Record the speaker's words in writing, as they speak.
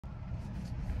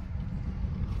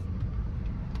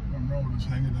wrong with this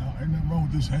hanging out. Ain't nothing wrong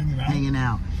with this hanging out. Hanging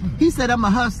out. He said I'm a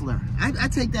hustler. I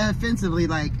take that offensively,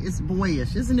 like it's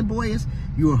boyish. Isn't it boyish?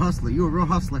 You a hustler. You a real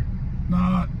hustler.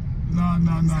 Nah.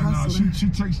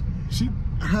 She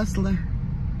hustler.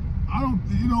 I don't,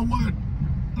 you know what?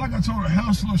 Like I told her,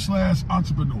 hustler /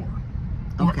 entrepreneur.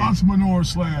 Or Okay. entrepreneur /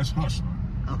 hustler.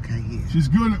 Okay, yeah. She's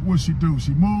good at what she do.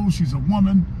 She moves, she's a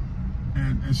woman,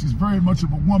 and she's very much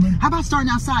of a woman. How about starting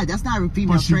outside? That's not a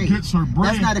female But she trait. gets her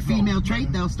bread, That's not a female though, trait,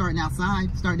 man. though, starting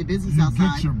outside, starting a business You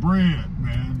outside. get your bread,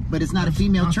 man. But it's not a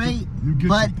female trait. You get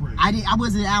but your bread. I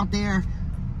wasn't out there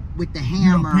with the You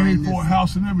hammer done paid and for a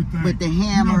house and everything. with the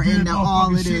hammer You done and did all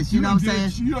motherfucking of this. shit. You know what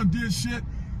I'm saying? You done did shit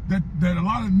that a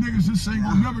lot of niggas just ain't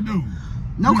gonna never do.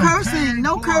 No You done cursing. paid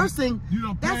No for- cursing. you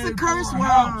done That's a paid curse for a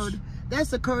house. word.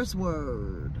 That's a curse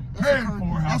word. Paid for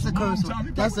a house That's a a long curse time.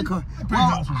 word. That's a curse. I paid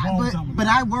house a long time ago. But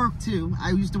I worked too.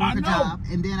 I used to work I a know. job,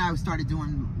 and then I started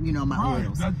doing, you know, my Right,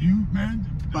 oils. that you, man.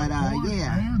 But Of course,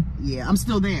 yeah, man. yeah, I'm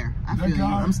still there. I That feel you.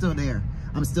 guy- I'm still there.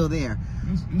 I'm still there.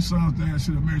 This son's dad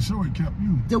should have made sure he kept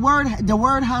you. The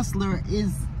word hustler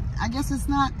is, I guess it's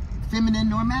not feminine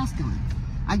nor masculine.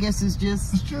 I guess it's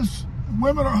just. It's just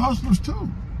women are hustlers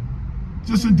too,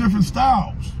 just in different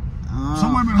styles.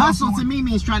 Some women hustle to me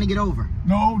means trying to get over.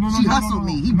 No. She hustled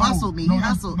me. He bustled me. He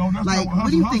hustled. That's Like, not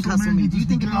what do you think hustle means? Do you just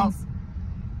think it get out- means?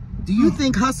 Do you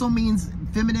think hustle means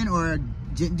feminine or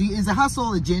is a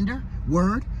hustle a gender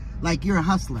word? Like you're a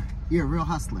hustler. You're a real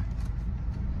hustler.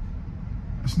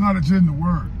 It's not a gender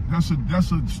word. That's a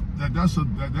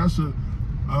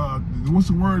what's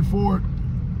the word for it?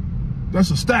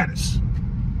 That's a status.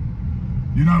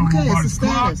 You know, Okay, nobody's it's a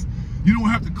status. clock. You don't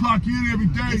have to clock in every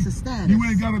day. It's a status. You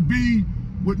ain't gotta be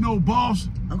with no boss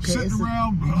Okay, sitting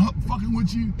around fucking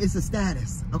with you. It's a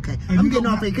status. Okay. And I'm you getting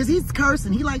don't off it because he's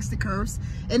cursing. He likes to curse.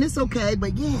 And it's okay,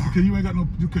 but yeah. Okay, you ain't got no.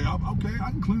 Okay,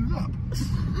 I can clean it up.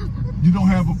 You don't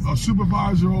have a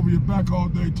supervisor over your back all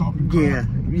day talking crap.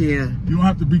 Yeah. You don't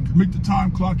have to make the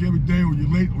time clock every day, or you're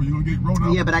late, or you're gonna get rolled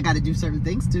up. Yeah, but I got to do certain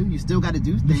things too. You still got to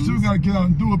do You things. still gotta get out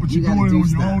and do it, but You you're gotta doing it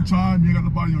do on your own stuff. time. You ain't got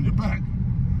nobody on your back,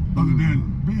 other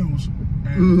than bills.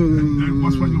 And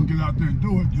that's why you don't get out there and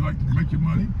do it. You like to make your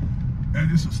money,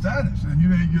 and it's a status, and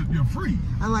you're free.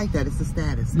 I like that. It's a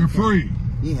status. You're Okay. free.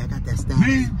 Yeah, I got that status.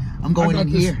 Me, I'm going in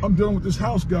here. I'm dealing with this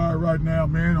house guy right now,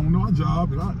 man, on my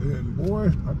job, and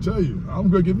boy, I tell you, I'm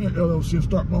gonna get me an LLC and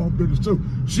start my own business too.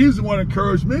 She's the one that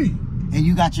encouraged me. And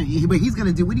you got your, but he's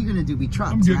gonna do, what are you gonna do? Be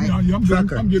trucks, I'm getting, right? I'm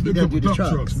getting He a gonna couple do the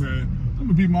dump trucks, man. I'm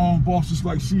gonna be my own boss just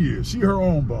like she is. She her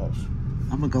own boss.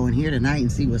 I'm gonna go in here tonight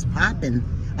and see what's popping.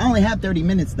 I only have 30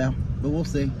 minutes though, but we'll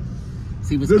see.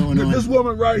 See what's going on. This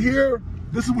woman right here,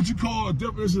 this is what you call a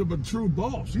definition of a true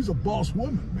boss. She's a boss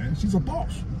woman, man. She's a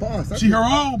boss. Boss. She her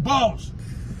own boss.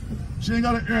 She ain't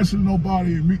gotta answer to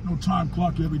nobody and meet no time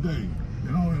clock every day.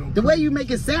 You know, The way you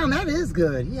make it sound, that is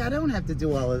good. Yeah, I don't have to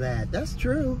do all of that. That's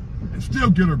true. and still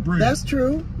get her bread. That's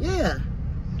true. Yeah.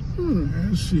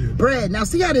 Man, shit. Bread. Now,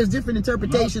 see how there's different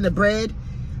interpretation of bread?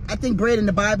 I think bread in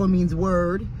the Bible means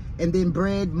word, and then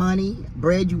bread, money,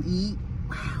 bread you eat.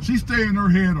 She stay in her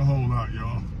head a whole lot,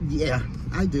 y'all. Yeah,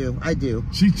 I do.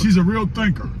 She's a real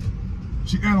thinker.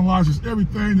 She analyzes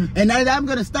everything that. And I'm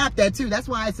going to stop that too. That's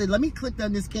why I said, let me click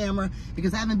on this camera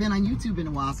because I haven't been on YouTube in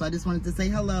a while. So I just wanted to say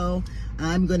hello.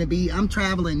 I'm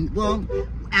traveling, well,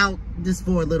 out just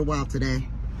for a little while today.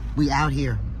 We out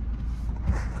here.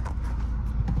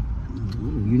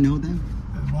 Ooh, you know them?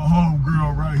 That's my home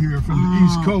girl right here from the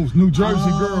East Coast, New Jersey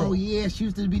girl. Oh, yeah. She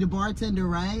used to be the bartender,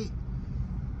 right?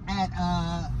 At,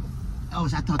 oh,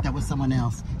 I thought that was someone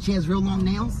else. She has real long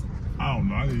nails? I don't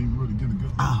know. I didn't even really get a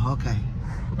good. Oh, okay.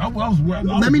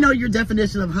 Let me know your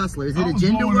definition of hustler. Is it a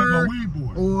gender word?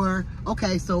 Or,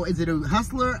 okay, so is it a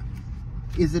hustler?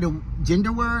 Is it a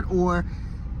gender word? Or,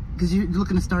 because you're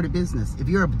looking to start a business. If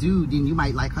you're a dude, then you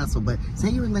might like hustle. But say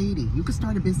you're a lady, you could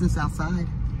start a business outside.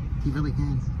 You really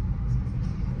can.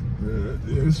 Yeah,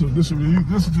 listen to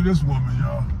this woman,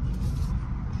 y'all.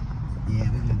 Yeah,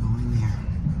 we're gonna go in there.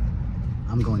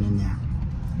 I'm going in there.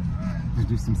 Let's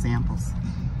do some samples.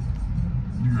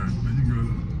 You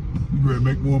gotta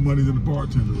make more money than the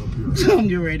bartender up here. I'm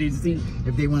getting ready to see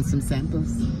if they want some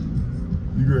samples.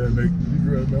 You gotta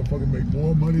motherfucking make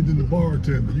more money than the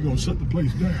bartender. You gonna shut the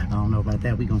place down. I don't know about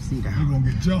that. We gonna see that. They're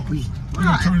gonna get jealous.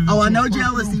 Oh, no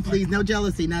jealousy, please. No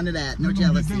jealousy. None of that. No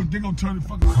jealousy. They're gonna turn the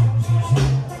fucking.